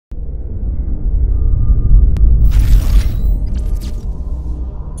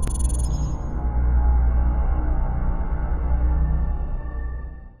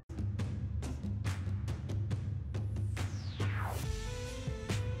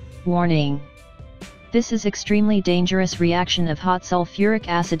Warning! This is extremely dangerous reaction of hot sulfuric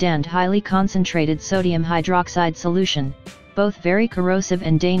acid and highly concentrated sodium hydroxide solution, both very corrosive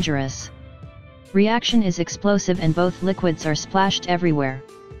and dangerous. Reaction is explosive and both liquids are splashed everywhere.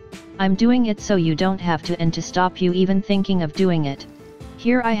 I'm doing it so you don't have to and to stop you even thinking of doing it.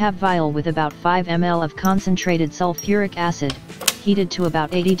 Here I have vial with about 5 ml of concentrated sulfuric acid, heated to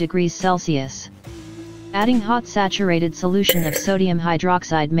about 80 degrees Celsius. Adding hot saturated solution of sodium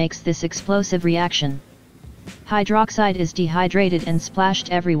hydroxide makes this explosive reaction. Hydroxide is dehydrated and splashed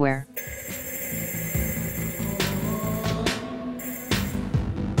everywhere.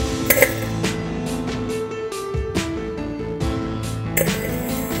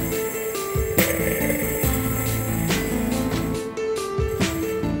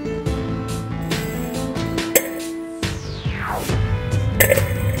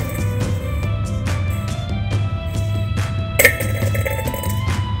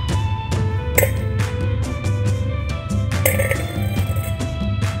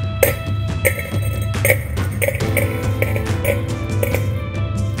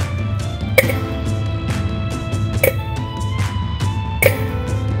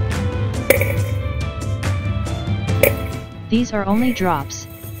 These are only drops,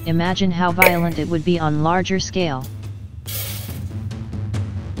 imagine how violent it would be on larger scale.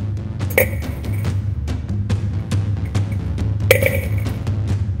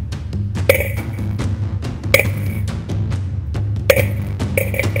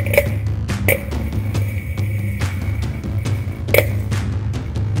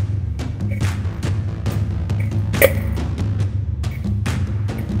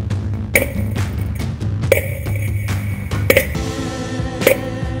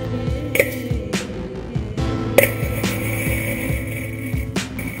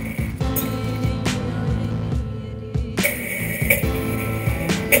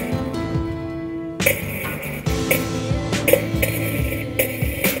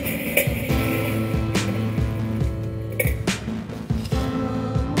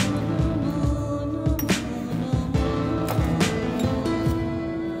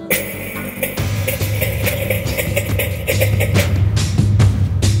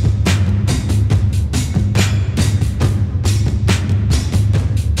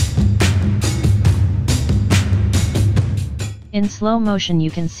 In slow motion you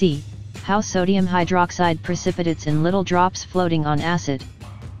can see how sodium hydroxide precipitates in little drops floating on acid.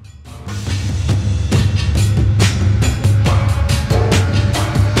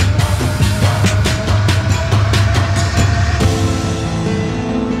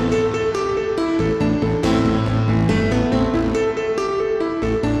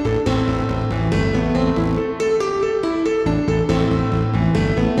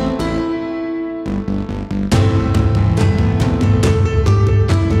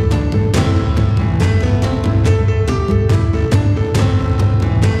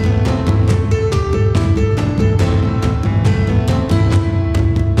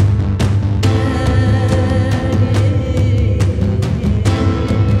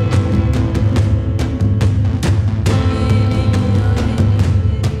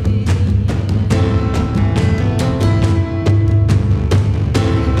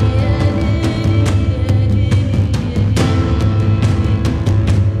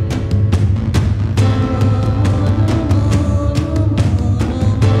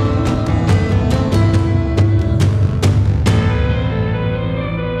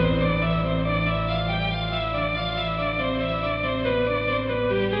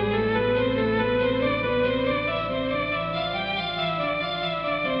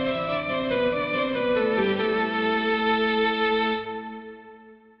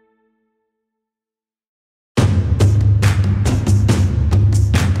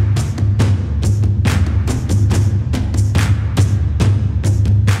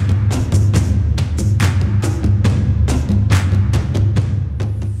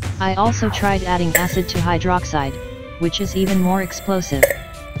 I also tried adding acid to hydroxide, which is even more explosive.